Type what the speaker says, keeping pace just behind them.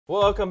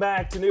Welcome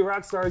back to New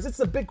Rockstars. It's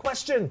the big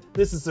question.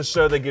 This is the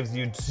show that gives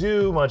you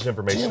too much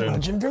information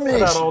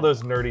about all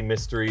those nerdy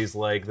mysteries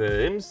like the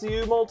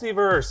MCU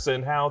Multiverse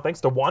and how,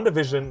 thanks to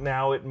WandaVision,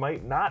 now it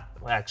might not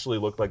actually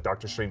look like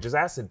Doctor Strange's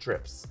acid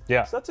trips.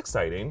 Yeah. So that's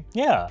exciting.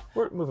 Yeah.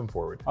 We're moving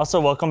forward. Also,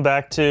 welcome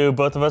back to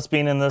both of us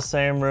being in the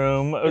same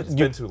room. It's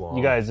been too long.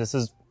 You guys, this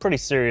is pretty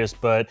serious,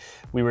 but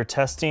we were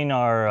testing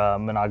our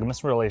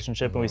monogamous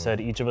relationship and we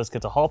said each of us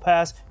gets a hall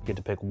pass. You get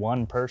to pick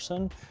one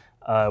person.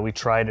 We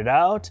tried it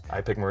out.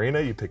 I pick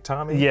Marina, you pick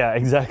Tommy. Yeah,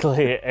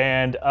 exactly.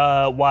 And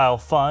while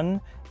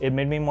fun, it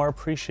made me more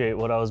appreciate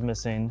what I was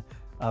missing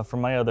from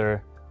my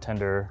other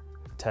tender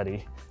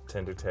Teddy.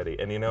 Tender Teddy.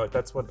 And you know,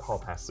 that's what hall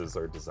passes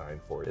are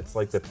designed for. It's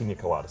like the Pina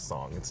Colada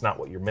song. It's not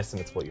what you're missing,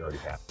 it's what you already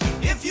have.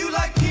 If you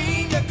like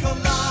pina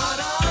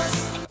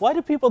coladas. Why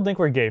do people think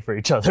we're gay for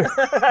each other?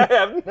 I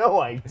have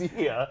no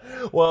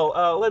idea.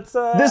 Well, let's...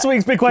 This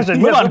week's big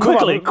question. Move on,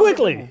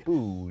 quickly.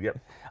 Ooh, yep.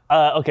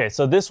 Okay,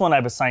 so this one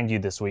I've assigned you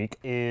this week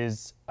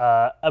is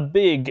a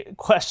big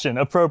question,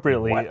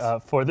 appropriately,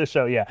 for the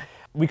show. Yeah,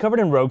 we covered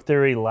in Rogue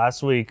Theory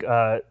last week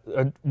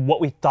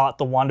what we thought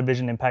the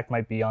WandaVision impact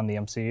might be on the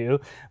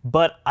MCU,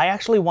 but I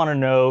actually want to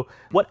know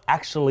what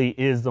actually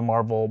is the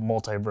Marvel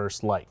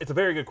Multiverse like? It's a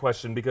very good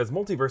question because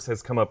multiverse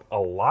has come up a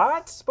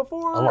lot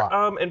before. A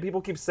lot. And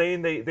people keep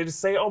saying, they just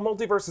say, oh,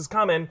 multiverse is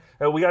coming.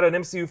 We got an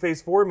MCU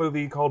Phase 4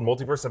 movie called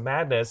Multiverse of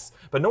Madness,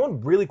 but no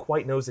one really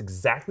quite knows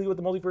exactly what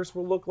the multiverse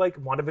will look like.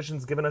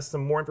 WandaVision's given us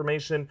some more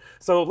information.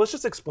 So let's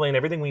just explain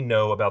everything we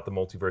know about the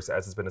multiverse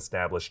as it's been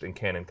established in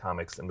canon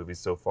comics and movies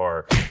so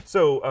far.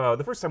 So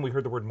the first time we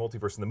heard the word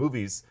multiverse in the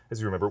movies, as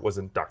you remember, was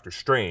in Doctor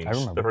Strange. I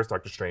remember. The first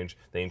Doctor Strange,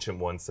 the Ancient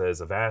One says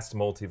a vast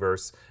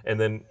multiverse. And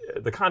then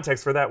the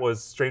context for that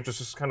was Strange was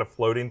just kind of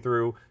floating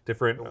through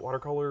different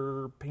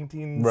watercolor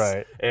paintings.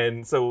 Right.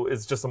 And so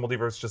it's just a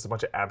multiverse, just a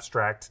bunch of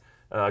abstract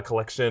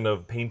collection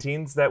of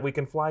paintings that we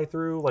can fly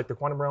through, like the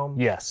quantum realm.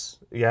 Yes.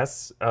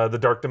 Yes. The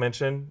dark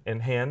dimension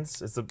and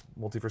hands. Is the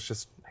multiverse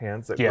just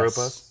hands that grope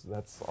us?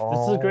 That's all.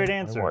 This is a great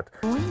answer.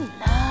 We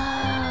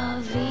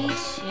love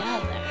each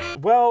other.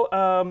 Well,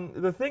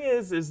 the thing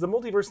is the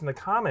multiverse in the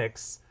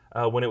comics,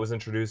 when it was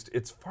introduced,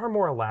 it's far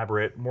more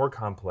elaborate, more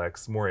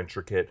complex, more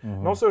intricate,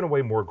 and also in a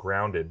way more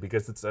grounded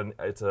because it's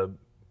a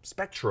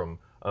spectrum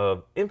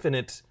of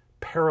infinite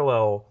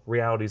parallel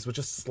realities with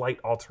just slight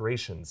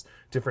alterations,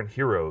 different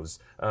heroes,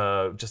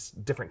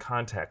 just different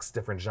contexts,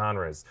 different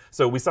genres.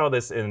 So we saw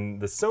this in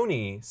the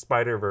Sony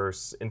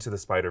Spider-Verse Into the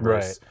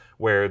Spider-Verse,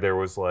 where there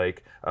was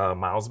like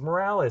Miles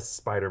Morales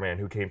Spider-Man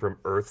who came from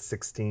Earth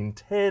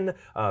 1610,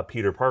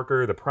 Peter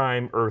Parker, the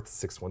Prime, Earth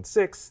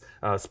 616,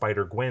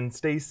 Spider-Gwen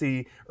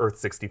Stacy, Earth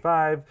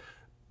 65.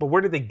 But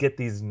where did they get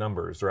these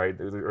numbers, right?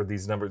 Or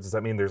these numbers, does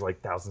that mean there's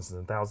like thousands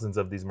and thousands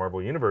of these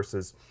Marvel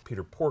universes?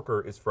 Peter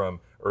Parker is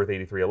from Earth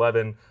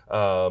 8311.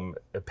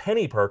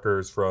 Penny Parker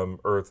is from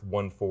Earth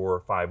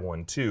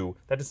 14512.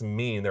 That doesn't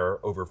mean there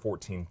are over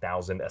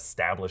 14,000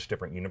 established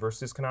different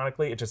universes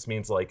canonically. It just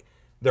means like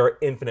there are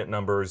infinite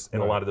numbers,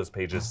 and a lot of those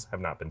pages have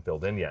not been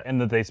filled in yet.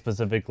 And that they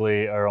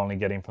specifically are only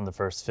getting from the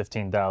first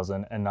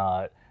 15,000 and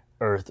not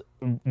Earth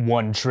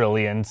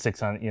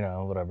 1,600,000,000, you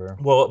know, whatever.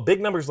 Well,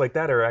 big numbers like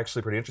that are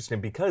actually pretty interesting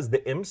because the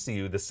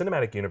MCU, the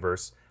cinematic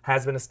universe,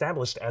 has been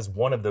established as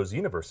one of those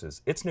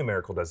universes. Its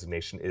numerical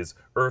designation is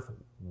Earth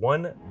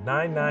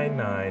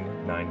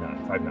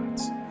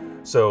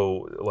 1999959.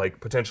 So, like,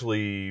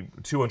 potentially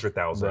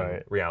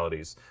 200,000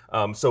 realities.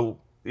 So,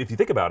 if you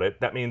think about it,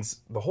 that means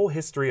the whole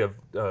history of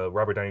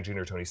Robert Downey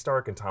Jr., Tony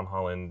Stark, and Tom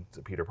Holland,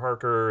 Peter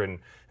Parker, and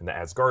the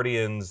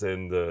Asgardians,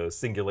 and the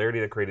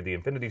singularity that created the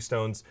Infinity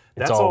Stones.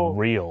 That's all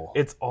real.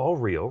 It's all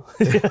real.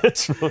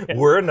 It's real.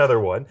 We're another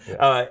one.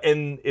 Yeah.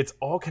 And it's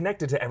all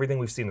connected to everything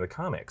we've seen in the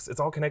comics. It's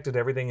all connected to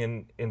everything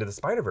into the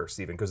Spider-Verse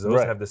even, because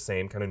those have the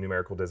same kind of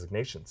numerical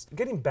designations.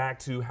 Getting back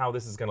to how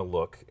this is going to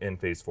look in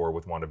Phase 4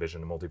 with WandaVision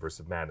and Multiverse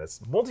of Madness.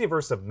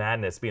 Multiverse of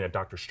Madness being a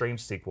Doctor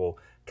Strange sequel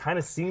kind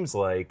of seems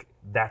like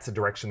that's a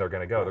direction they're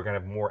going to go. They're going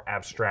to have more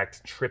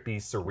abstract, trippy,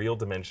 surreal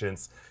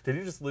dimensions. Did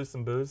you just lose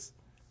some booze?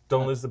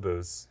 Don't lose the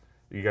booze.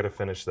 You got to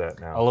finish that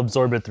now. I'll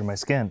absorb it through my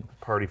skin.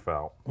 Party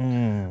foul.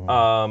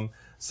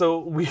 So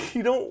we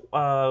don't,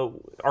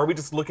 are we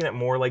just looking at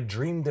more like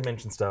dream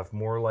dimension stuff,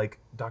 more like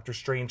Doctor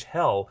Strange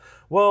hell?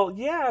 Well,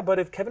 yeah, but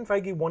if Kevin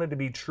Feige wanted to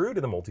be true to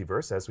the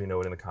multiverse as we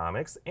know it in the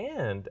comics,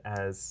 and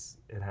as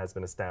it has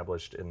been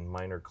established in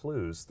minor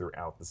clues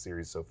throughout the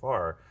series so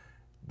far,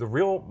 the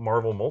real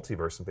Marvel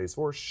Multiverse in Phase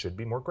 4 should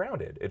be more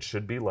grounded. It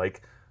should be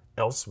like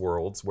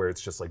Elseworlds, where it's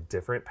just like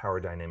different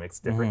power dynamics,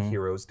 different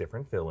heroes,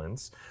 different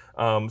villains.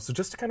 So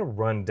just to kind of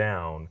run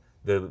down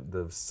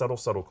the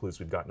subtle clues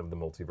we've gotten of the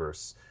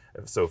multiverse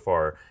so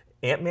far,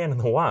 Ant-Man and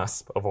the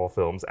Wasp, of all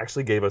films,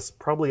 actually gave us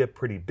probably a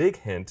pretty big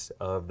hint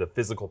of the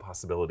physical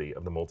possibility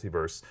of the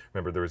multiverse.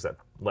 Remember, there was that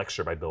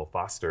lecture by Bill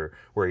Foster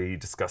where he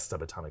discussed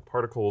subatomic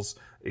particles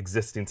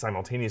existing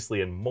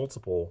simultaneously in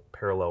multiple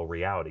parallel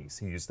realities.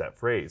 He used that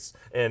phrase.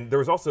 And there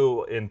was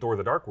also, in Thor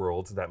the Dark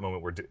World, that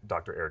moment where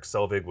Dr. Erik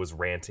Selvig was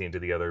ranting to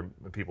the other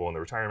people in the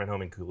retirement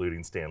home,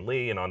 including Stan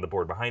Lee, and on the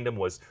board behind him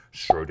was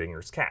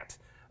Schrodinger's cat.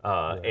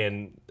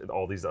 and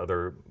all these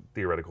other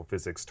theoretical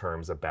physics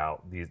terms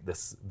about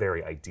this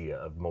very idea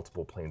of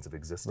multiple planes of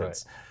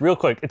existence. Real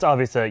quick, it's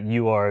obvious that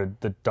you are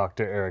the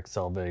Dr. Erik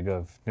Selvig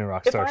of New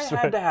Rockstars. If I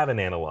had to have an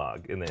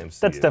analog in the MCU,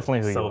 that's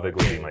definitely who you Selvig are.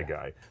 would be my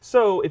guy.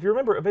 So if you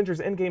remember, Avengers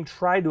Endgame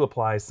tried to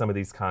apply some of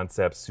these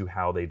concepts to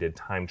how they did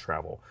time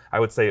travel. I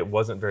would say it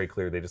wasn't very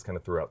clear. They just kind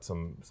of threw out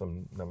some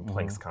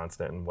Planck's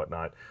constant and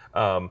whatnot.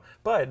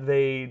 But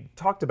they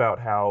talked about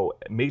how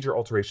major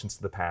alterations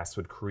to the past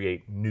would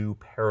create new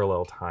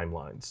parallel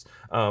timelines.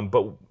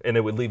 And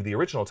it would leave the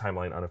original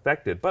timeline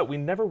unaffected. But we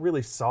never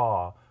really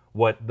saw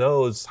what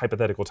those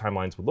hypothetical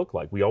timelines would look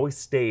like. We always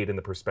stayed in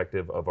the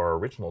perspective of our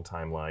original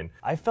timeline.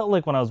 I felt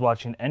like when I was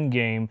watching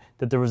Endgame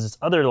that there was this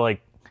other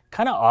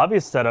kind of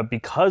obvious setup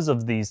because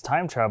of these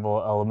time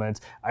travel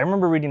elements. I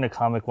remember reading a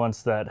comic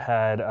once that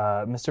had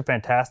Mr.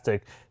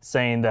 Fantastic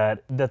saying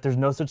that there's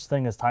no such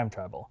thing as time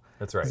travel.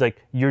 That's right. It's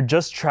like you're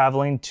just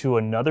traveling to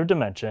another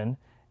dimension,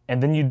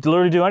 and then you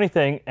literally do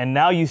anything, and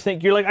now you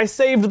think you're like, I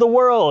saved the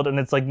world, and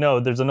it's like, no,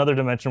 there's another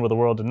dimension where the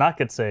world did not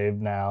get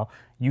saved now.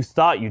 You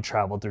thought you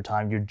traveled through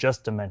time, you're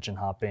just dimension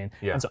hopping.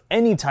 Yeah. And so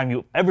anytime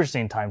you've ever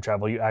seen time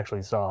travel, you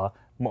actually saw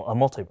a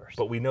multiverse.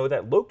 But we know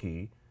that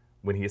Loki,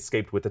 when he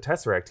escaped with the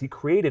Tesseract, he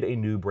created a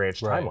new branch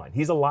timeline.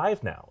 He's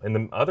alive now. In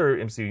the other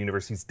MCU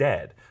universe, he's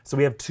dead. So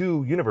we have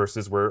two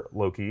universes where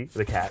Loki,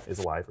 the cat, is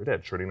alive or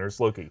dead.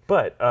 Schrodinger's Loki.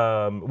 But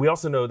we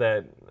also know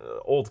that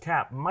old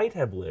Cap might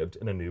have lived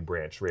in a new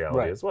branch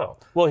reality as well.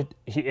 Well,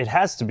 it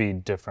has to be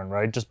different,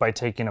 right? Just by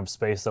taking up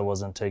space that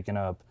wasn't taken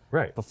up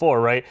Right.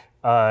 before, right?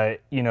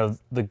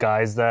 The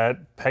guys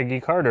that Peggy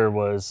Carter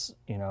was,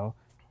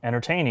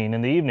 entertaining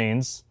in the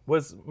evenings.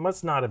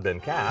 Must not have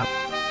been Cap.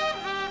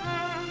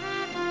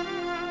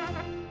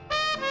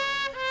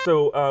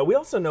 So we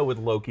also know with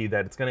Loki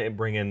that it's going to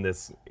bring in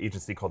this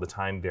agency called the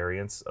Time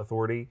Variance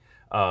Authority,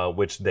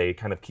 which they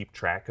kind of keep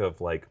track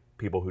of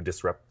people who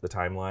disrupt the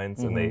timelines,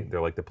 and they're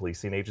like the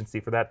policing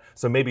agency for that.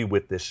 So maybe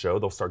with this show,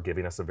 they'll start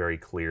giving us a very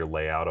clear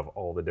layout of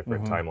all the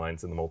different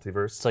timelines in the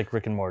multiverse. It's like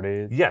Rick and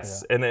Morty.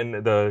 Yes, and then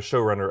the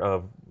showrunner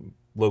of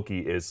Loki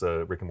is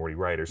a Rick and Morty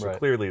writer, so Right.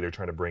 clearly they're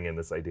trying to bring in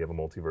this idea of a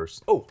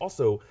multiverse. Oh,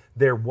 also,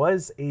 there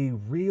was a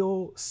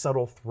real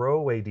subtle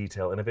throwaway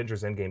detail in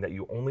Avengers Endgame that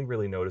you only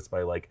really notice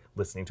by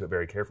listening to it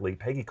very carefully.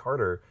 Peggy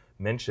Carter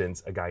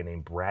mentions a guy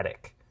named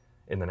Braddock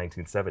in the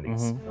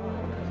 1970s.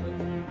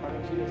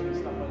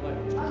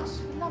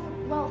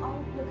 Well,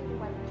 I'll look at the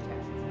weather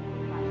projections.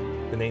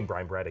 The name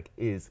Brian Braddock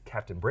is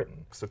Captain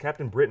Britain. So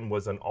Captain Britain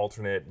was an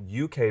alternate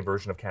UK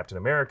version of Captain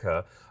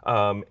America,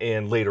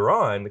 and later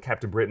on,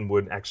 Captain Britain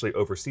would actually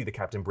oversee the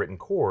Captain Britain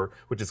Corps,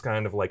 which is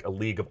kind of like a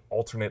league of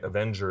alternate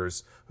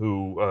Avengers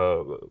who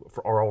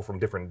are all from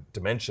different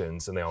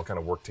dimensions, and they all kind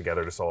of work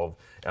together to solve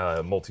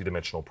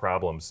multi-dimensional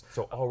problems.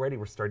 So already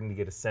we're starting to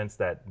get a sense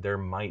that there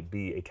might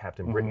be a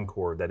Captain Britain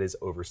Corps that is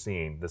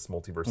overseeing this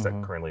multiverse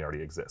that currently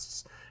already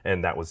exists,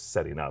 and that was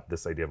setting up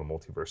this idea of a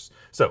multiverse.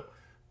 So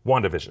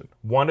WandaVision.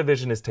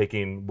 WandaVision is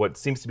taking what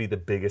seems to be the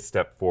biggest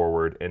step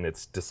forward in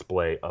its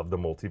display of the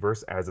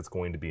multiverse as it's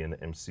going to be in the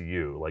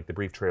MCU. Like the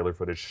brief trailer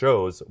footage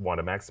shows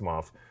Wanda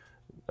Maximoff,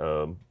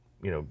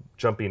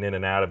 jumping in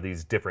and out of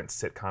these different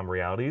sitcom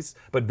realities,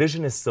 but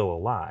Vision is still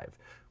alive.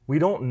 We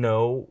don't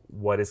know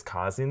what is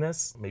causing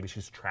this. Maybe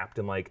she's trapped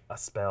in a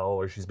spell,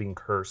 or she's being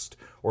cursed,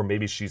 or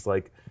maybe she's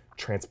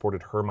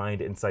transported her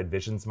mind inside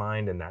Vision's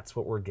mind, and that's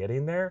what we're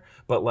getting there.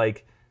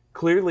 But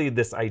clearly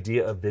this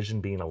idea of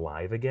Vision being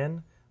alive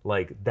again,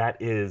 that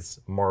is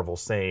Marvel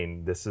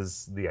saying this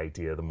is the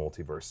idea of the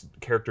multiverse.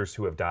 Characters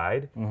who have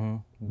died,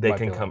 they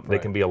can come, they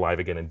can be alive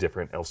again in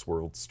different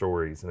Elseworld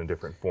stories and in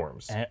different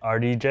forms. And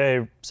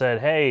RDJ said,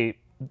 hey,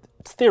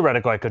 it's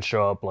theoretical I could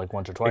show up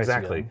once or twice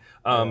Exactly.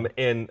 again.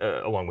 And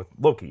along with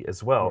Loki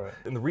as well. Right.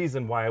 And the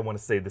reason why I want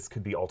to say this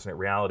could be alternate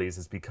realities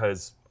is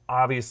because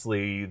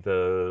obviously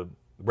the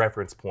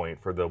reference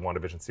point for the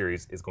WandaVision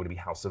series is going to be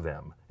House of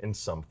M in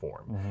some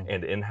form.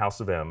 And in House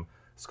of M,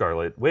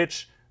 Scarlet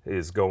Witch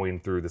is going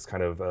through this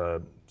kind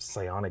of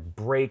psionic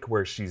break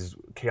where she's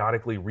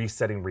chaotically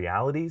resetting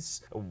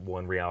realities.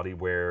 One reality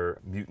where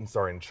mutants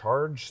are in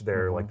charge,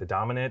 they're the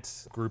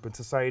dominant group in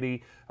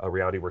society. A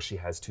reality where she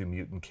has 2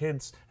 mutant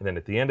kids. And then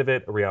at the end of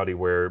it, a reality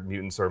where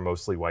mutants are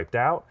mostly wiped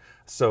out.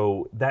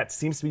 So that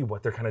seems to be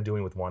what they're kind of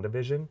doing with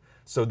WandaVision.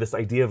 So this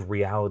idea of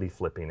reality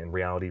flipping and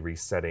reality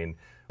resetting,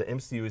 the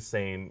MCU is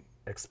saying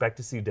expect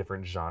to see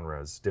different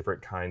genres,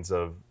 different kinds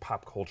of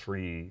pop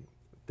culture-y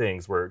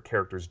things where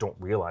characters don't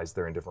realize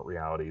they're in different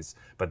realities,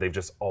 but they've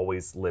just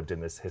always lived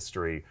in this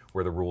history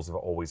where the rules have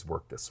always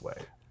worked this way.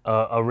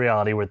 A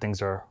reality where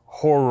things are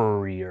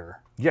horror-ier.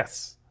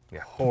 Yes.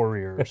 Yeah.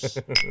 Horrors.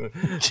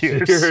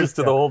 Cheers. Cheers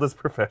to the oldest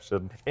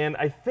profession. And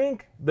I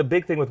think the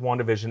big thing with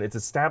WandaVision is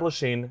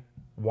establishing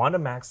Wanda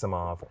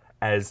Maximoff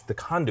as the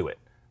conduit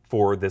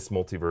for this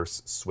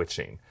multiverse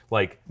switching.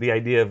 The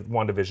idea of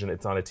WandaVision,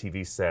 it's on a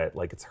TV set,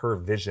 it's her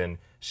vision,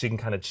 she can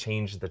kind of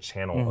change the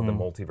channel of the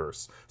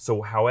multiverse.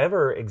 So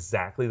however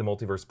exactly the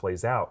multiverse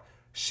plays out,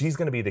 she's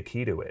going to be the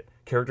key to it.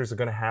 Characters are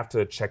going to have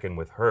to check in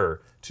with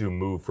her to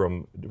move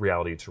from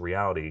reality to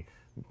reality.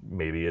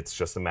 maybe it's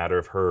just a matter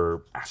of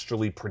her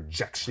astrally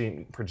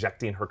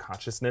projecting her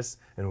consciousness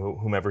and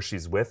whomever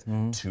she's with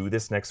to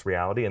this next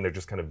reality, and they're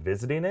just kind of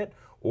visiting it.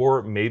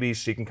 Or maybe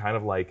she can kind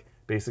of like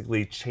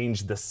basically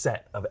change the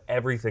set of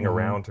everything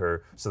around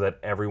her so that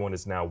everyone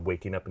is now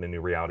waking up in a new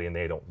reality and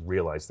they don't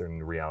realize they're in a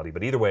new reality.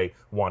 But either way,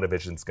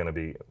 WandaVision's going to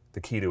be the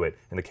key to it,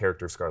 and the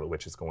character of Scarlet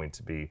Witch is going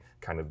to be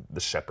kind of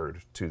the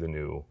shepherd to the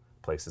new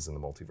places in the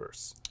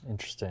multiverse.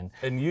 Interesting.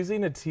 And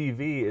using a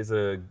TV is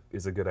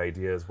a good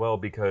idea as well,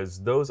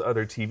 because those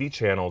other TV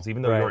channels,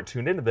 even though you aren't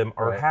tuned into them,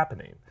 are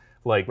happening.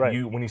 Like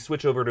when you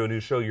switch over to a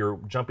new show, you're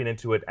jumping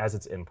into it as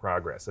it's in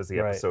progress, as the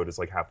episode is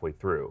like halfway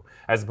through,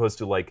 as opposed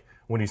to like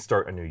when you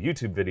start a new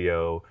YouTube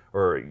video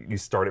or you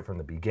start it from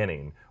the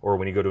beginning, or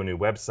when you go to a new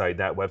website,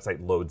 that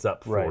website loads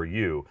up for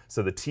you.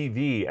 So the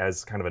TV,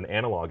 as kind of an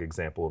analog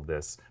example of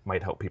this,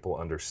 might help people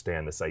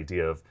understand this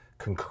idea of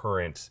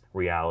concurrent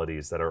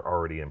realities that are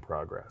already in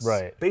progress.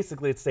 Right.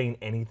 Basically, it's saying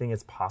anything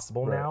is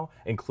possible now,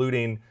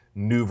 including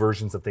new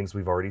versions of things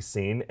we've already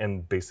seen,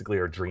 and basically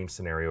our dream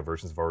scenario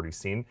versions we've already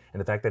seen. And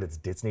the fact that it's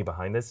Disney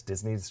behind this,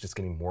 Disney is just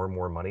getting more and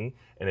more money.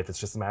 And if it's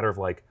just a matter of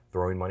like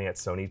throwing money at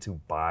Sony to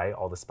buy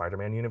all the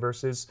Spider-Man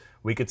universes,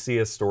 we could see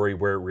a story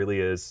where it really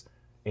is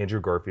Andrew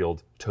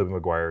Garfield, Tobey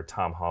Maguire,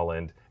 Tom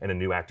Holland, and a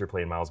new actor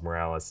playing Miles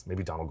Morales,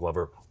 maybe Donald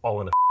Glover,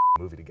 all in a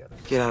movie together.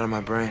 Get out of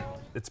my brain.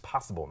 It's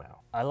possible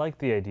now. I like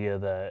the idea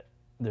that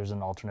there's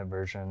an alternate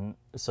version.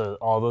 So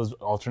all those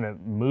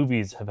alternate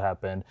movies have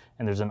happened,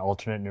 and there's an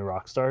alternate new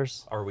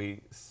Rockstars. Are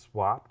we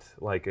swapped?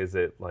 Like, is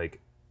it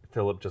like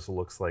Filup just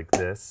looks like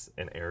this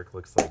and Erik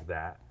looks like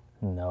that?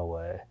 No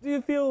way. Do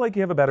you feel like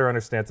you have a better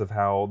understanding of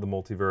how the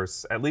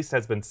multiverse at least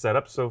has been set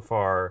up so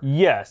far?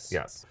 Yes.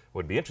 Yes.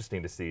 What would be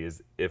interesting to see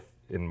is if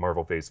in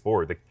Marvel Phase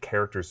 4, the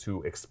characters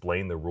who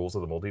explain the rules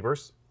of the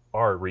multiverse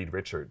are Reed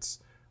Richards.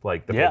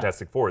 Like the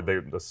Fantastic Four,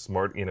 they're the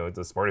smart,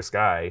 the smartest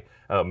guy.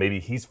 Maybe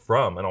he's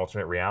from an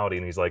alternate reality,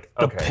 and he's like,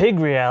 okay. The pig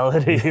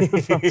reality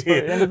from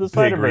End of the Spider-Verse.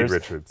 Pig Reed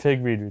Richards.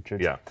 Pig Reed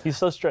Richards. Yeah. He's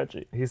so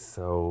stretchy. He's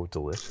so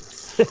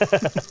delicious.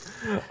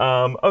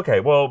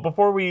 Okay, well,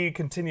 before we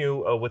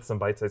continue with some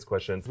bite-sized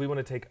questions, we want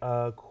to take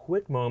a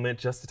quick moment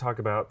just to talk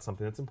about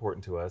something that's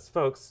important to us.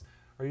 Folks,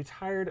 are you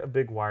tired of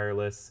big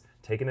wireless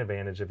taking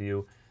advantage of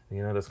you?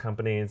 You know, those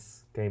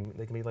companies, they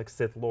can be like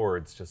Sith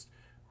Lords, just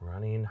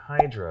running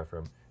Hydra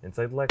from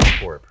inside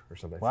LexCorp or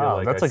something. Wow,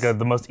 I feel that's like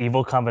the most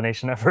evil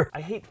combination ever.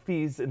 I hate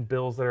fees and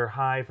bills that are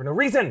high for no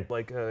reason,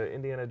 like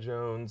Indiana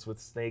Jones with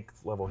snake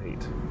level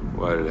hate.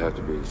 Why did it have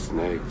to be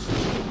snakes?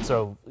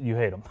 So you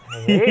hate them.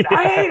 I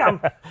hate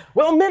them.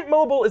 Well, Mint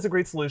Mobile is a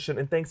great solution,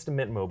 and thanks to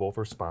Mint Mobile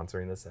for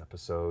sponsoring this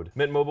episode.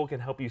 Mint Mobile can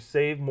help you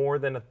save more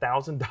than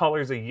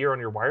 $1,000 a year on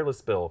your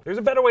wireless bill. There's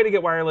a better way to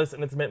get wireless,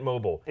 and it's Mint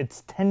Mobile.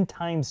 It's 10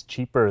 times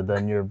cheaper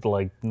than your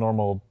like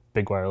normal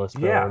big wireless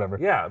bill or whatever.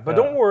 Yeah, but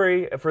don't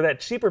worry, for that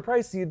cheaper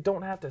price, you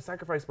don't have to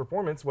sacrifice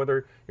performance,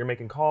 whether you're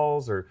making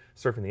calls or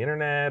surfing the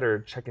internet or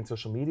checking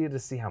social media to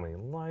see how many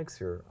likes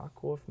your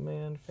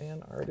Aquaman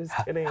fan art is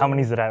getting. How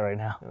many is it at right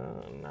now?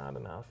 Not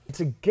enough.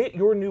 To get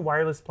your new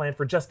wireless plan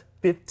for just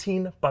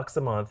 $15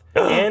 a month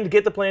and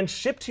get the plan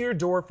shipped to your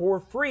door for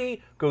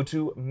free, go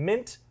to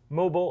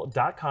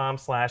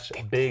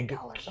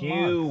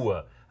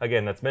mintmobile.com/bigq.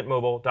 Again, that's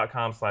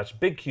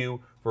mintmobile.com/bigq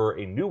for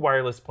a new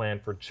wireless plan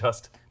for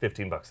just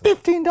 $15 a month.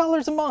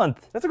 $15 a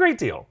month. That's a great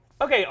deal.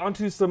 Okay, on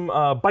to some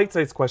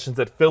bite-sized questions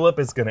that Filup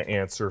is going to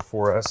answer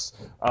for us.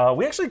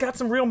 We actually got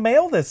some real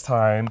mail this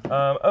time.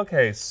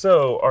 Okay,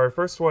 so our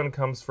first one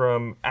comes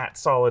from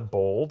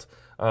 @SolidBold,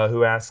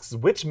 who asks,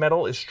 which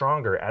metal is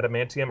stronger,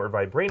 adamantium or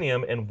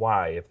vibranium, and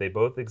why? If they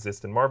both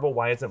exist in Marvel,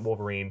 why wasn't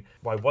Wolverine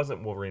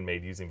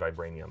made using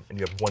vibranium? And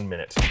you have 1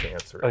 minute to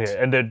answer it. Okay,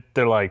 and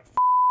they're like,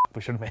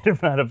 we should have made him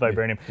out of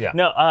vibranium. Yeah.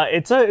 No,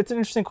 it's an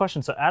interesting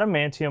question. So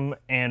adamantium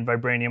and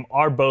vibranium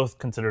are both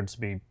considered to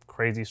be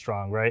crazy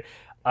strong, right?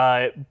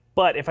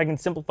 But if I can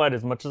simplify it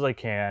as much as I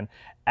can,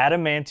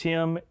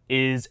 adamantium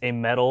is a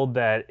metal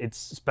that its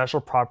special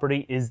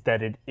property is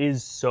that it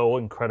is so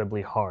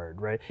incredibly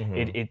hard, right?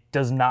 It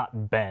does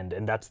not bend,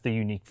 and that's the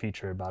unique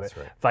feature about it.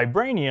 Right.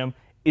 Vibranium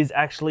is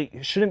actually,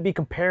 shouldn't be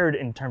compared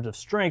in terms of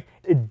strength.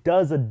 It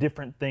does a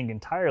different thing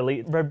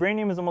entirely.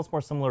 Vibranium is almost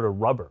more similar to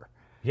rubber.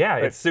 Yeah,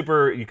 it's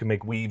super, you can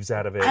make weaves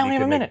out of it. I only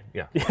have a minute.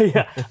 Yeah.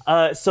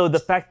 So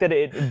the fact that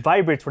it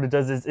vibrates, what it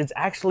does is it's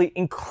actually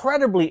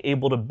incredibly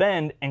able to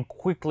bend and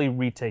quickly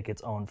retake its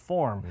own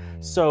form.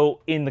 So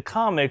in the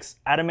comics,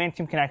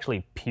 adamantium can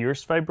actually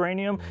pierce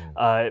vibranium.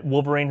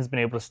 Wolverine has been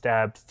able to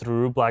stab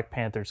through Black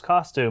Panther's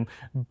costume,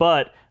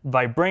 but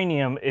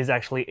vibranium is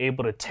actually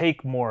able to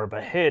take more of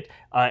a hit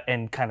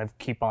and kind of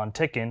keep on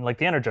ticking, like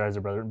the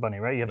Energizer Bunny,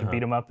 right? You have to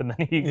beat him up and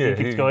then he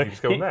keeps going.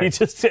 He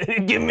just,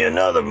 give me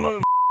another mother.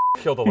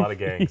 Killed a lot of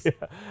gangs.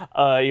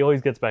 He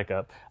always gets back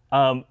up.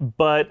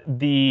 But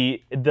the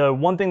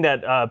one thing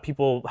that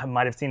people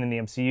might have seen in the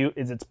MCU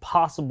is it's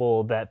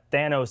possible that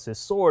Thanos'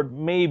 sword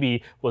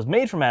maybe was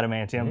made from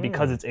adamantium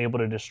because it's able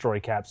to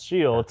destroy Cap's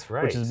shield, That's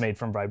right. which is made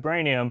from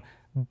vibranium.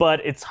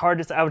 But it's hard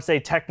to say. I would say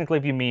technically,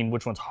 if you mean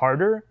which one's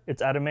harder,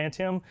 it's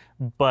adamantium.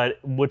 But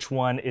which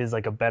one is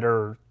like a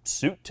better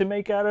suit to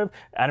make out of?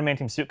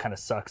 Adamantium suit kind of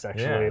sucks,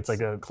 actually. Yeah, it's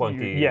like a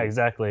clunky, Yeah,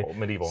 exactly.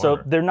 medieval So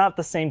armor. they're not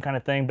the same kind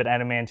of thing, but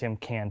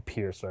adamantium can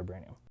pierce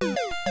vibranium.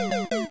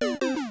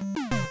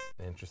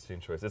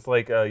 Interesting choice. It's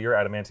like your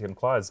adamantium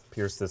claws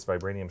pierced this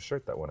vibranium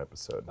shirt that one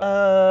episode.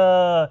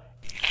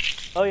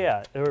 Oh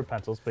yeah, there were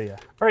pencils, but yeah.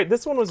 All right,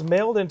 this one was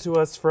mailed into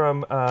us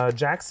from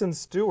Jackson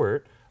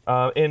Stewart.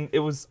 And it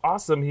was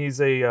awesome.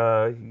 He's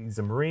a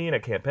Marine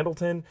at Camp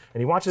Pendleton,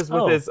 and he watches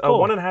with his cool.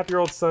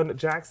 1.5-year-old son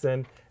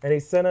Jackson. And he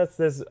sent us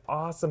this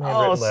awesome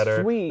handwritten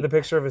letter sweet. with a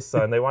picture of his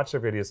son. They watch their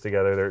videos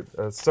together.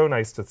 They're so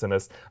nice to send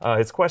us.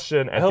 His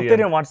question at I hope the they end.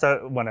 didn't watch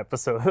that one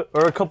episode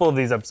or a couple of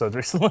these episodes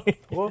recently.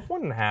 Well,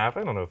 1.5.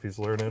 I don't know if he's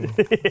learning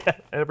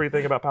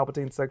everything about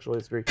Palpatine's sexual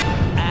history.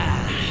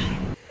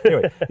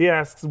 Anyway, he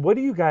asks, what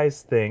do you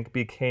guys think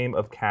became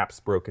of Cap's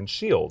broken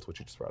shield, which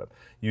you just brought up?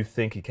 You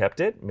think he kept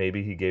it?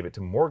 Maybe he gave it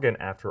to Morgan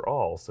after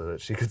all so that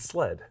she could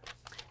sled.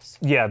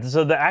 Yeah,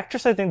 so the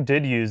actress I think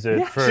did use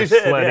it for she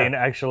did, sledding,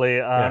 yeah.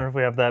 actually. I don't know if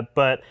we have that,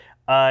 but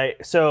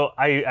so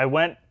I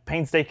went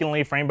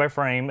painstakingly frame by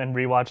frame and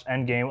rewatched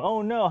Endgame.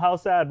 Oh no, how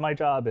sad my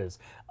job is.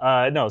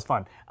 No, it's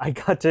fun. I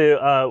got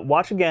to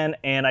watch again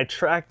and I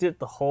tracked it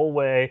the whole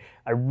way.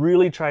 I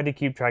really tried to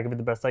keep track of it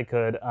the best I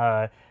could.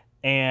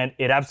 And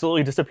it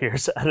absolutely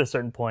disappears at a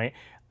certain point.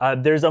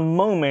 There's a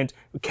moment,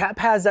 Cap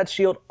has that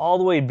shield all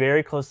the way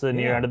very close to the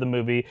near end of the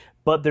movie,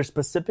 but there's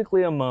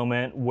specifically a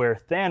moment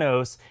where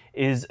Thanos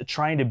is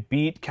trying to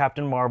beat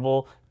Captain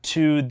Marvel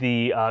to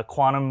the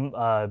quantum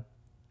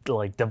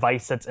like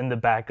device that's in the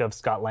back of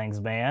Scott Lang's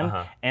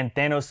van, and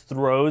Thanos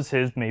throws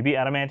his maybe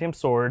adamantium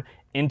sword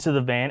into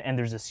the van, and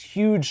there's this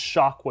huge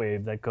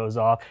shockwave that goes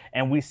off,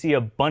 and we see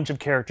a bunch of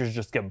characters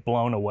just get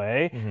blown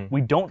away.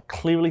 We don't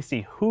clearly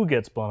see who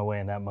gets blown away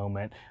in that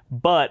moment,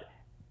 but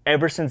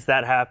ever since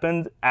that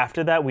happened,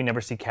 after that, we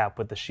never see Cap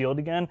with the shield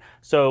again.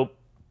 So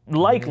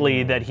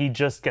likely that he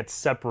just gets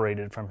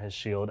separated from his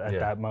shield at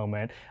that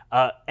moment.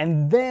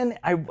 And then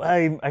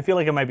I feel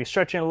like I might be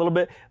stretching a little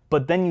bit,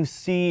 but then you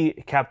see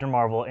Captain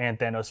Marvel and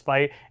Thanos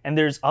fight, and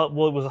there's what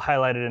was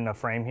highlighted in a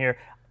frame here.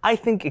 I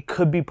think it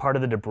could be part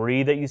of the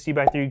debris that you see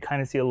back there. You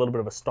kind of see a little bit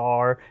of a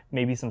star,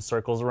 maybe some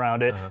circles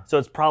around it. So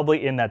it's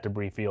probably in that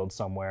debris field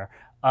somewhere.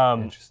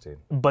 Interesting.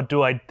 But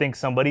do I think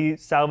somebody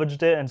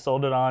salvaged it and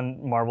sold it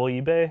on Marvel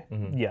eBay?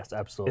 Yes,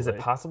 absolutely. Is it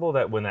possible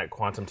that when that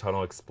quantum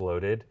tunnel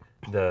exploded,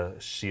 the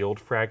shield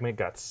fragment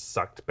got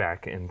sucked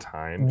back in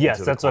time? Yes,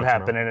 into the that's what quantum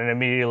happened, and it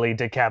immediately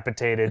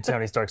decapitated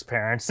Tony Stark's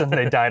parents, and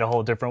they died a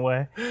whole different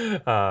way.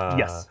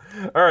 Yes.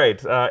 All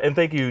right, and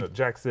thank you,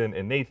 Jackson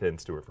and Nathan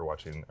Stewart, for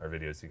watching our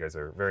videos. You guys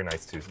are very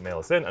nice to mail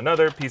us in.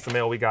 Another piece of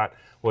mail we got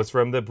was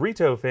from the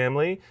Brito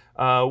family.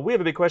 We have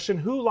a big question.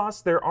 Who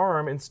lost their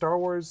arm in Star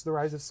Wars The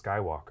Rise of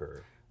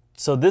Skywalker?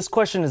 So this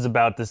question is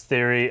about this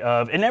theory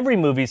of, in every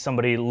movie,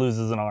 somebody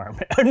loses an arm,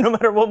 no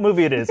matter what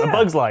movie it is. A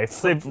Bug's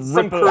Life. They've Some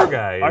ripped crew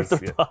guys.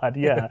 Arthropod,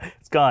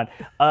 it's gone.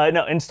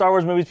 No, in Star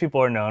Wars movies,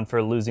 people are known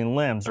for losing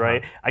limbs,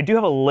 right? I do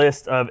have a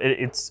list of,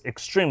 it's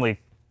extremely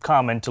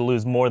common to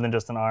lose more than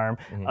just an arm.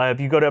 If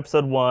you go to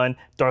episode 1,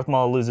 Darth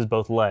Maul loses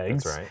both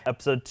legs. That's right.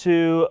 Episode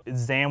 2,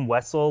 Zam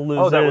Wessel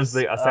loses. Oh, that was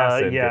the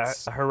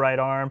assassin. Her right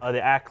arm. The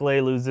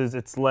Acklay loses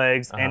its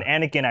legs, and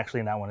Anakin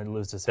actually in that one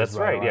loses his That's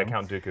right right, arm.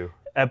 Count Dooku.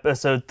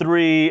 Episode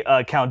 3,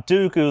 Count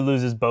Dooku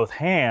loses both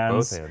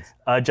hands. Both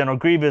hands. General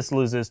Grievous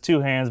loses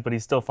 2 hands, but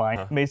he's still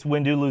fine. Mace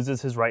Windu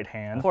loses his right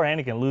hand. Poor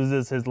Anakin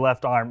loses his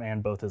left arm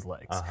and both his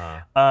legs.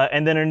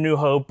 And then in New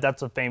Hope,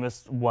 that's a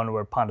famous one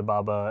where Ponda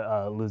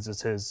Baba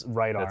loses his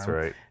right arm. That's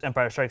right.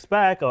 Empire Strikes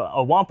Back,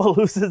 Wampa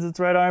loses its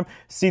right arm.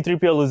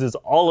 C-3PO loses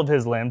all of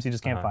his limbs. You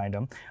just can't find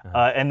them.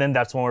 And then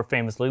that's one where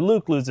famously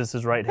Luke loses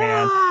his right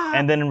hand.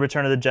 And then in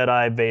Return of the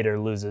Jedi, Vader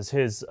loses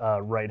his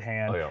right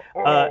hand.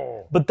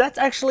 But that's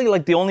actually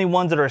like the only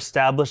ones that are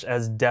established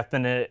as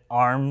definite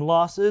arm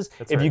losses.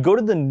 If you go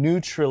to the new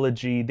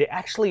trilogy, they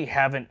actually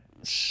haven't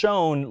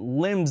shown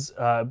limbs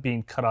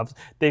being cut off.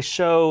 They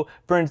show,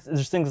 for instance,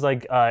 there's things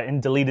like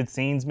in deleted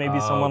scenes, maybe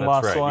someone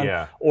lost one,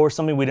 or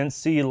something we didn't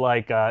see,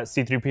 like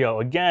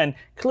C-3PO. Again,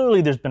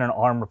 clearly there's been an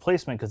arm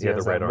replacement because he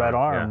has that red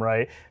arm,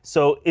 right?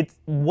 So it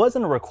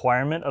wasn't a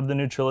requirement of the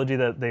new trilogy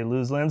that they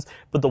lose limbs,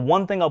 but the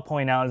one thing I'll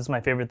point out, is my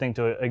favorite thing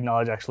to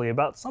acknowledge actually,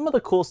 about some of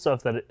the cool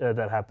stuff that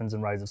that happens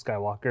in Rise of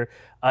Skywalker.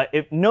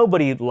 If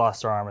nobody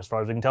lost their arm as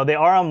far as we can tell. They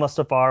are on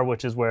Mustafar,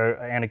 which is where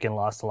Anakin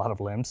lost a lot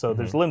of limbs, so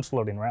there's limbs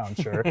floating around,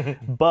 sure.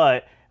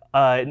 But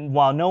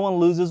while no one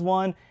loses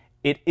one,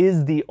 it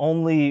is the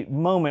only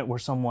moment where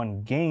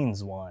someone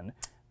gains one,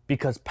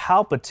 because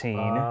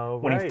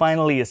Palpatine, when he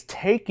finally is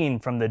taken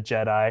from the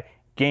Jedi,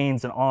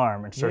 gains an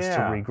arm and starts to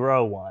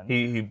regrow one.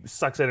 He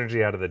sucks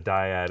energy out of the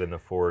dyad and the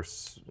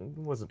Force. It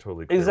wasn't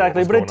totally clear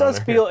Exactly, what but was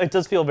going on there. it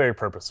does feel very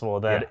purposeful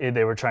that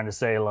they were trying to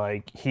say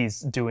like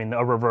he's doing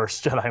a reverse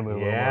Jedi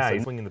move. Yeah, almost.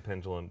 he's swinging the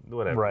pendulum,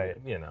 whatever. Right.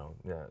 You know,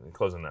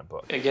 closing that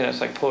book. Again,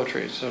 it's like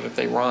poetry, so if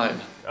they rhyme.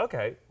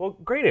 Okay, well,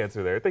 great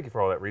answer there. Thank you for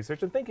all that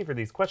research, and thank you for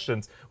these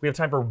questions. We have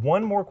time for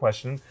one more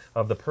question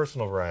of the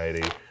personal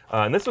variety,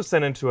 and this was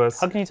sent in to us.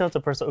 How can you tell it's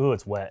a person? Ooh,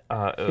 it's wet.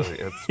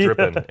 It's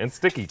dripping and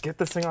sticky. Get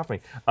this thing off me.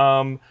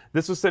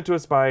 This was sent to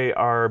us by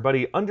our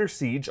buddy Under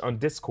Siege on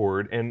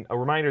Discord, and a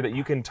reminder that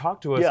you can talk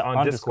to us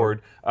on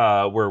Discord,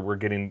 where we're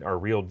getting our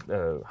real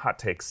hot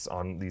takes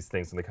on these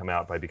things when they come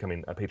out by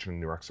becoming a patron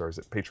of New Rockstars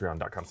at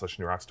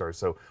patreon.com/newrockstars.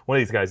 So one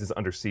of these guys is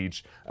Under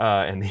Siege,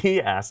 and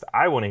he asked,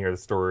 I want to hear the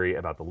story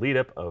about the lead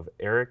up of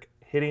Erik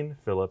hitting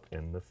Filup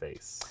in the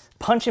face.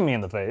 Punching me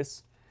in the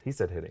face. He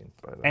said hitting,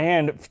 by the way.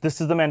 And this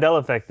is the Mandela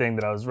effect thing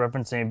that I was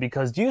referencing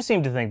because you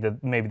seem to think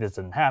that maybe this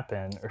didn't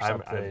happen or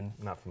something.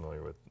 I'm not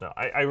familiar with. No,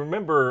 I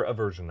remember a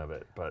version of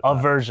it, but a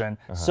version.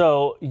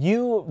 So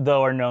you,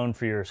 though, are known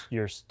for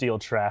your steel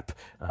trap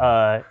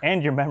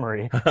and your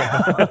memory.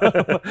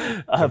 But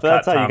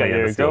that's how you got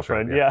your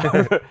girlfriend.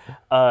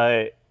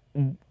 Yeah.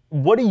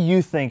 What do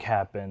you think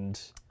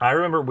happened? I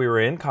remember we were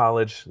in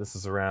college. This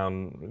is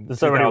around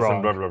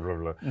 2000, blah, blah,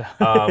 blah,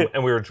 blah.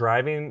 And we were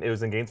driving. It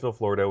was in Gainesville,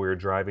 Florida. We were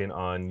driving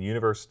on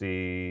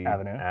University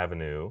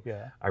Avenue.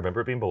 Yeah. I remember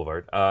it being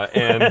Boulevard.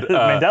 And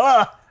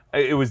Mandela!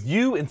 it was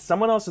you and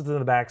someone else was in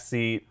the back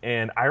seat,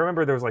 and I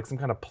remember there was like some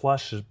kind of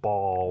plush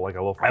ball, like a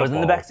little football. I was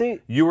in the back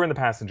seat? You were in the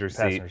passenger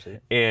seat,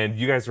 and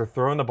you guys were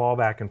throwing the ball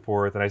back and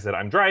forth, and I said,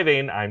 I'm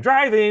driving,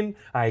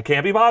 I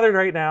can't be bothered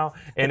right now,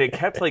 and it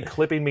kept like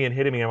clipping me and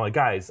hitting me. I'm like,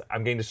 guys,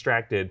 I'm getting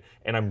distracted,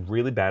 and I'm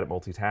really bad at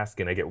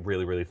multitasking. I get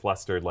really, really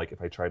flustered. Like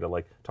if I try to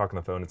like talk on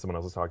the phone and someone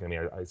else is talking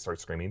to me, I start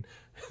screaming,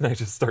 and I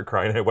just start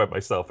crying, and I wipe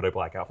myself, and I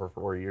black out for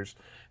 4 years,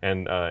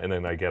 and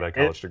then I get a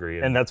college degree.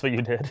 And that's what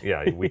you did?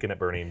 Yeah, weekend at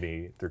Burning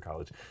me through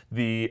college.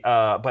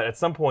 But at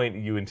some point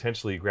you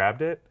intentionally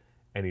grabbed it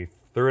and you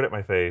threw it at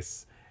my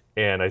face,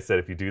 and I said,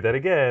 if you do that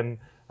again,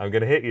 I'm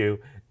gonna hit you.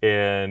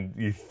 And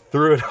you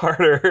threw it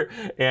harder,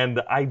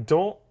 and I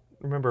don't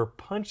remember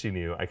punching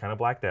you. I kind of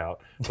blacked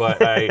out,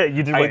 but I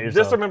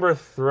just remember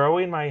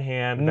throwing my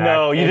hand back.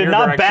 No, you did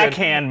not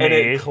backhand me. And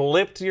it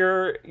clipped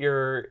your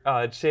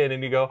chin,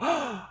 and you go,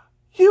 oh,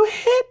 you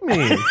hit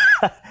me.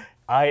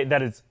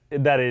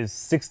 That is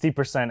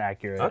 60%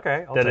 accurate.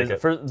 Okay, I'll take it.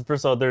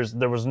 First of all,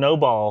 there was no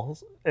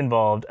balls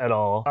involved at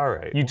all. All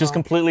right. You just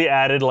completely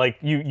added like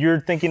you're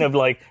thinking of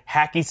like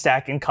hacky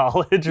stack in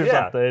college or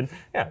something.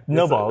 Yeah.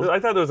 No balls. I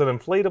thought it was an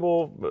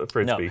inflatable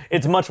frisbee. No,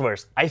 it's much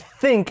worse. I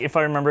think if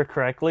I remember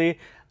correctly,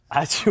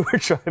 as you were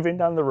driving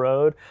down the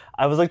road,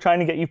 I was like trying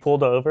to get you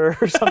pulled over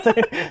or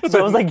something. So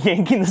I was like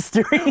yanking the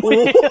steering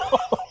wheel.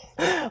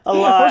 A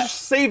lot. We're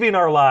saving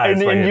our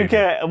lives. And you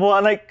can't, well,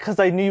 and because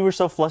I knew you were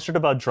so flustered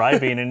about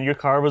driving, and your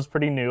car was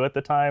pretty new at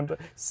the time, but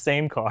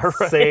same car,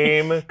 right?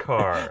 Same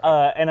car.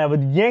 And I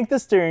would yank the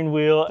steering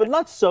wheel, but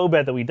not so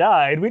bad that we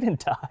died. We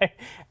didn't die.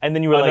 And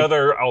then you were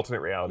another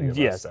alternate reality. Of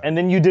yes. us, and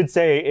then you did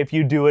say, if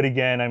you do it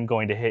again, I'm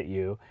going to hit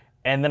you.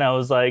 And then I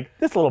was like,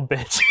 this little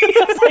bitch.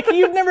 I was like,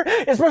 you've never,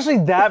 especially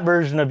that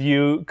version of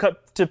you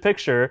cut to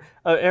picture.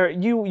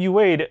 Erik, you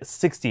weighed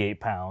 68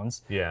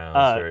 pounds.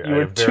 Yeah, you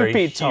were 2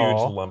 feet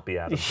tall. Huge, lumpy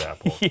Adam's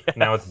apple. Yes.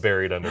 Now it's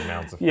buried under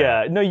mounds of fat.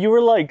 Yeah, no, you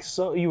were like,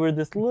 you were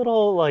this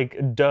little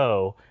like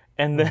dough.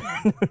 And then,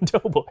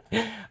 doughboy.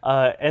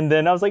 And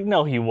then I was like,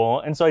 no, he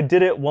won't. And so I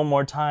did it one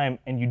more time,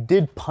 and you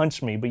did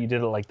punch me, but you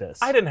did it like this.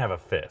 I didn't have a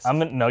fist.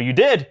 No, you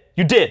did.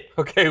 You did.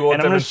 Okay, well,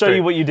 and I'm going to show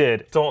you what you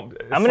did. I'm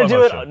going to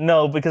do it.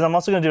 No, because I'm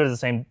also going to do it at the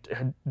same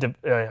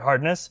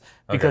hardness,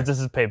 because this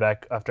is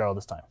payback after all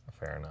this time.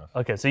 Fair enough.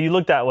 Okay, so you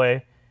look that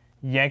way,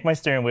 yank my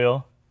steering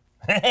wheel.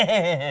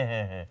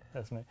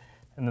 That's me.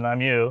 And then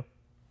I'm you.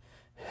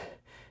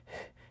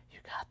 You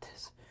got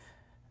this.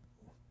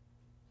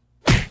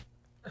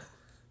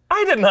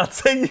 I did not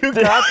say you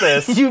got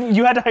this.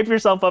 You had to hype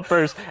yourself up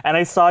first, and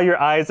I saw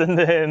your eyes in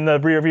the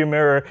rearview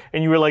mirror,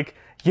 and you were like,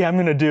 yeah, I'm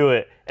gonna do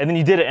it. And then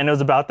you did it, and it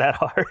was about that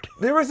hard.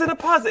 There was a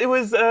pause. It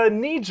was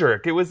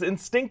knee-jerk. It was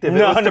instinctive. It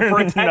was to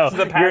protect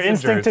the passengers. Your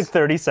instinct took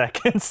 30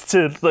 seconds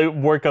to like,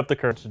 work up the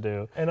courage to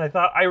do. And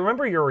I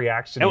remember your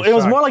reaction. It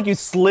was more like you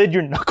slid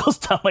your knuckles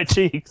down my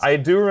cheeks. I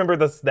do remember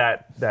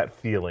that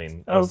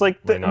feeling. I was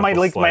like,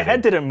 my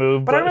head didn't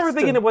move. But I remember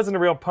thinking it wasn't a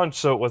real punch,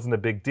 so it wasn't a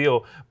big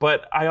deal.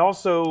 But I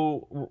don't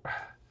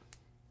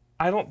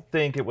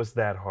think it was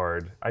that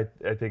hard. I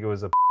think it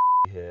was a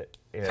hit.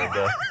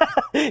 And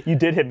you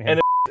did hit me.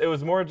 And it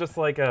was more just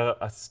like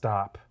a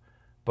stop,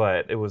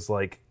 but it was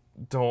like,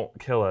 don't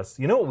kill us.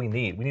 You know what we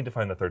need? We need to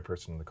find the third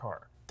person in the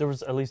car. There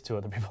was at least 2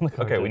 other people in the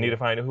car. Okay, we need to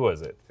find, who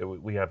was it?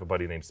 We have a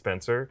buddy named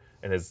Spencer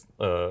and his...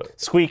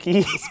 Squeaky.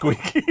 Yeah.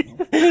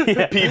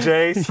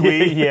 PJ,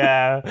 Sweet.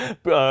 Yeah.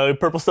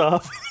 Purple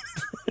stuff.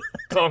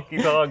 Donkey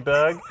Dog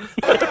Doug.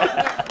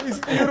 These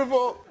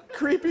beautiful,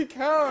 creepy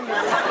calendars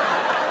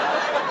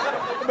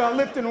about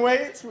lifting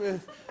weights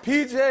with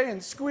PJ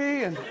and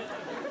Squee and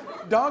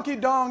Donkey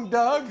Dong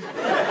Doug.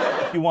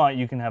 If you want,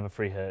 you can have a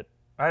free hit.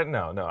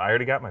 No, I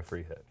already got my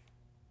free hit.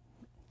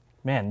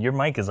 Man, your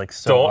mic is like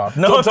so off.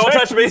 Don't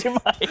touch me. Your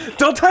mic.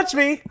 Don't touch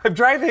me. I'm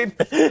driving.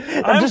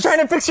 I'm just trying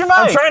to fix your mic.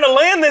 I'm trying to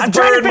land this bird,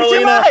 trying to fix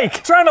your Molina.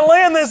 mic. Trying to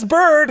land this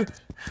bird.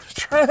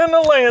 Trying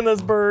to land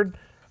this bird.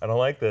 I don't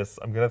like this.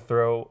 I'm gonna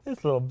throw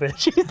This little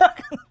bitch. He's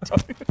not gonna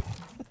do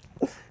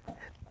it.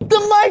 The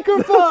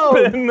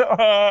microphone.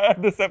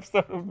 in this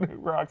episode of New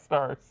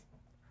Rockstars.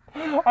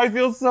 I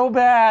feel so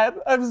bad.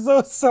 I'm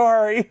so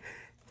sorry.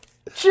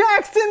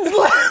 Jackson's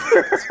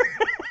leather.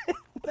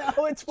 Now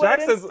it's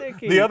wet and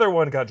sticky. The other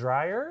one got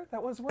drier.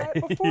 That was wet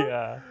before.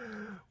 Yeah.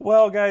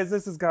 Well, guys,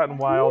 this has gotten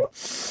wild.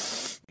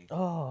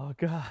 Oh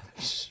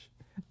gosh.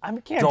 I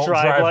can't Don't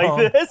drive drive like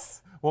home.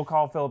 this. We'll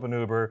call Filup an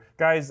Uber.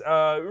 Guys,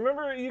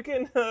 remember you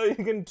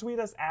can tweet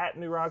us at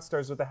New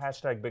Rockstars with the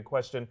hashtag Big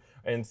Question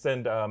and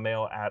send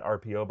mail at our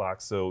PO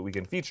box so we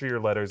can feature your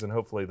letters and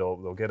hopefully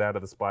they'll get out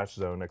of the splash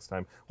zone next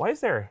time. Why is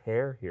there a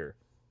hair here?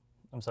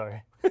 I'm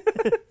sorry.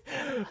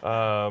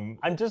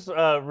 I'm just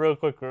real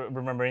quick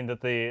remembering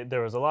that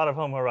there was a lot of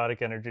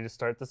homoerotic energy to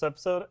start this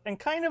episode and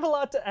kind of a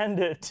lot to end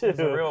it too. It's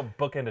a real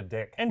bookended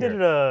dick. Ended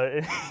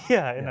it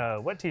in a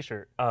wet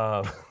t-shirt.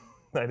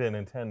 I didn't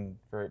intend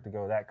for it to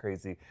go that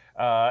crazy.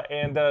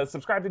 And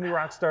subscribe to New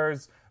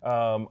Rockstars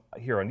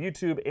here on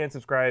YouTube, and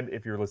subscribe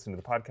if you're listening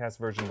to the podcast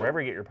version,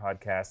 wherever you get your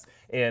podcasts.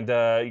 And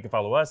you can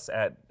follow us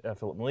at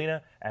Filup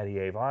Molina, at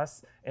EA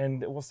Voss,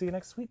 and we'll see you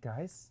next week,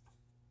 guys.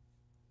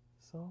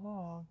 So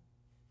long.